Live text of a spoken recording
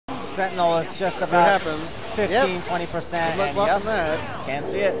Sentinel is just about 15, 20%. Good luck blocking that. Can't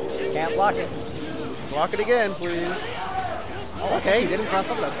see it. Can't block it. Block it again, please. Oh, okay, he didn't cross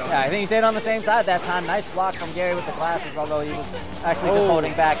up that time. Yeah, I think he stayed on the same side that time. Nice block from Gary with the glasses, although he was actually just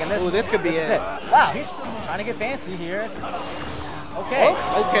holding back. And this could be it. Wow, he's trying to get fancy here. Okay.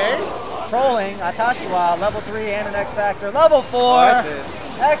 Oh, okay. Trolling Atashiwa, level 3 and an X Factor. Level 4. Oh, that's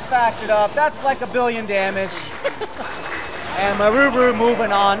it. X Factored up. That's like 1 billion damage. And Meruru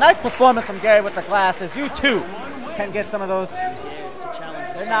moving on. Nice performance from Gary with the glasses. You too can get some of those.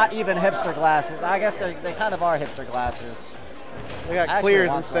 They're not even hipster glasses. I guess they kind of are hipster glasses. They got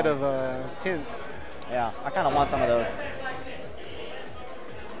clears instead of tint. Yeah, I kind of want some of those.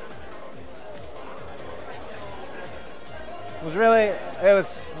 It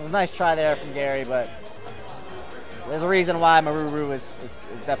was a nice try there from Gary, but there's a reason why Meruru is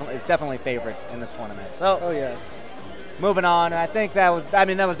definitely favored in this tournament. So, oh yes. Moving on, and I think that was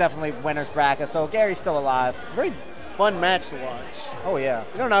definitely winner's bracket. So Gary's still alive. Very fun match to watch. Oh yeah.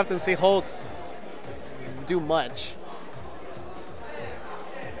 You don't often see Holtz do much.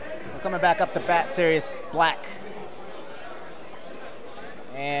 So coming back up to bat, Sirius Black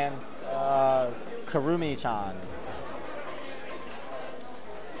and Karumi-chan.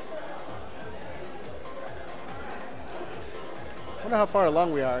 I wonder how far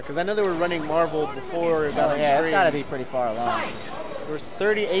along we are, because I know they were running Marvel before it got on yeah, stream. it's got to be pretty far along. There's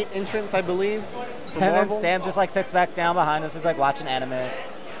 38 entrants, I believe, for and Marvel. then Sam just like sits back down behind us. He's like watching anime.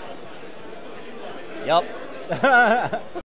 Yup.